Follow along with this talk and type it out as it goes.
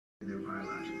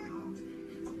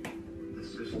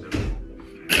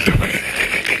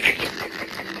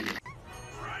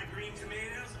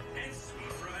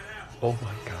Oh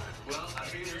my god. Well, I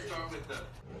figured we'd start with the...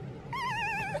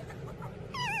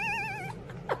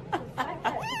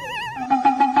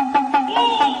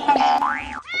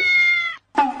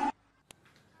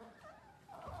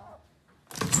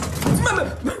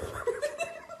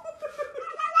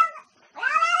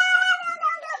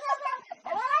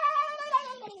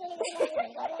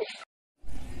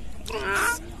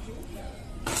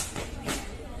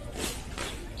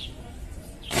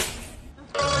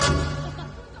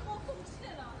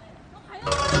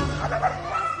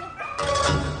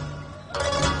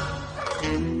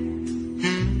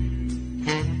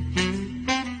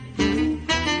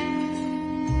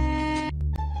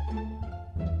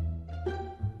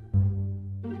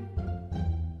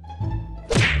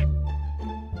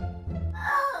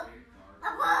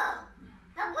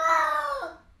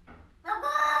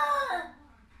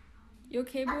 You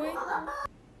okay, boy? Guys,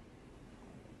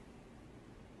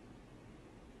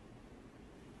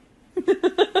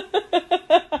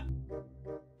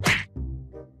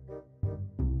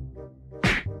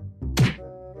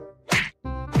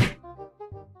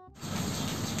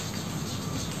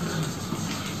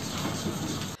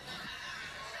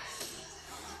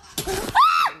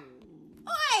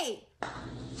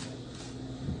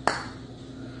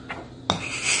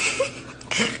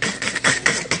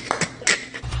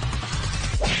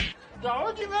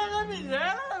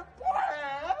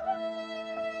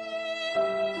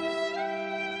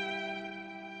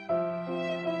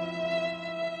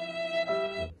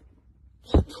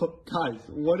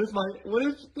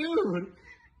 dude?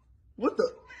 What the?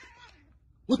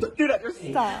 Dude,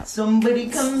 Stop. Somebody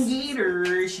come get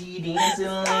her, she dancing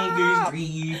like a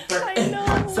stripper. I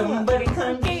know. Somebody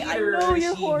come Okay, get I her, know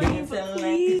you're she horny, dancing but like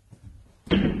please.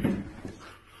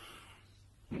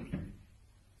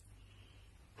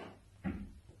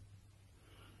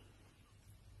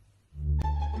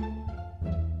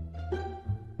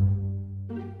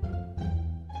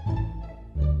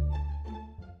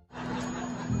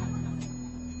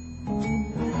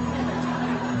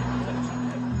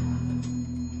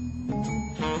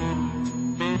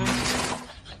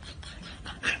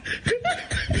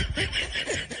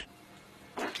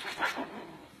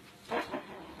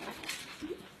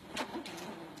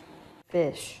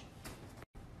 Fish.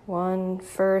 One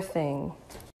fur thing.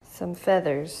 Some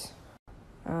feathers.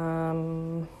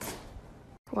 One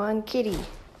kitty.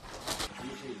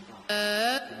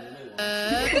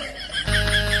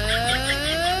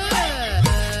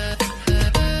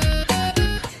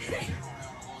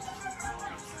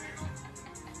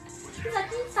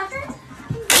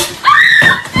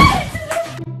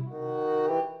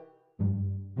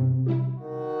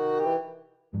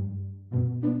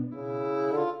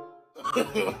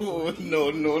 Oh,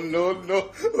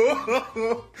 no.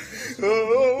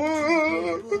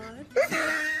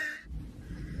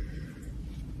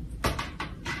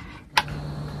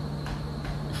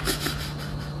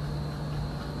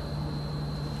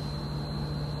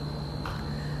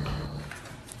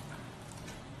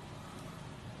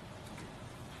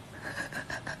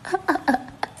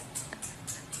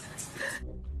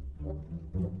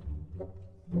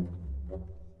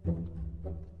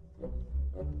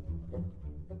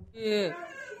 Yeah.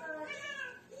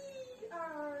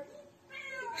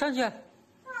 上去，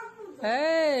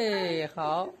哎，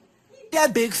好。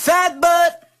 that big fat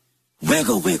butt.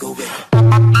 Wiggle, wiggle, wiggle.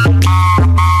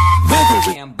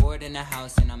 I'm bored in the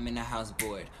house and I'm in the house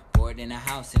bored. Bored in the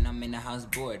house and I'm in the house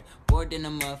bored. Bored in the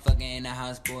motherfucker in the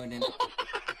house bored in.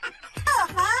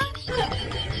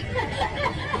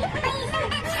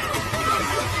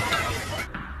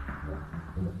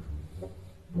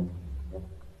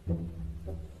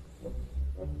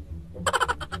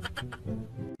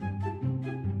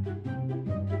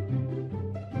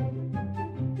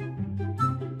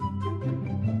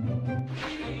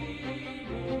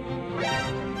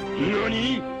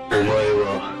 NANI?! お前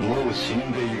はもう死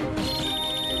んでいる。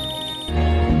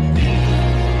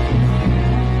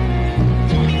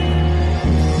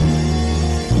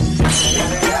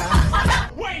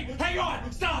Wait! Hang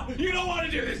on! Stop! You don't want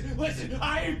to do this! Listen,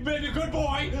 I've been a good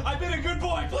boy! I've been a good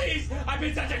boy, please! I've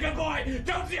been such a good boy!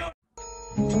 Don't you...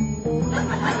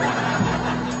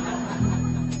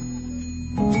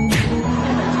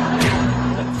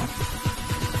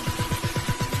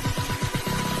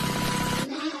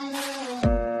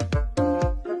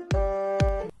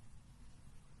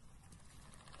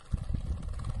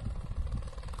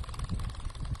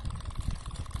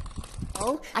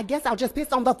 I guess I'll just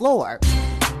piss on the floor.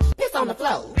 Piss on the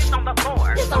floor. Piss on the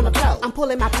floor. Piss on the floor. I'm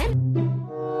pulling my pants.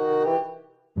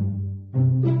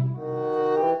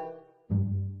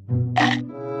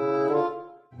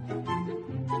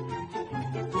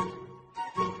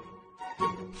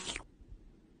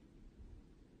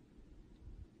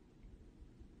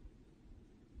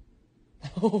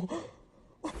 So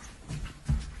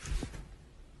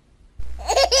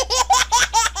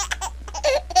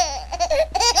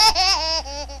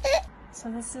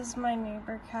this is my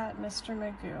neighbor cat, Mr.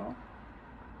 Magoo.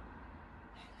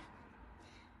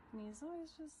 And he's always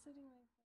just sitting there.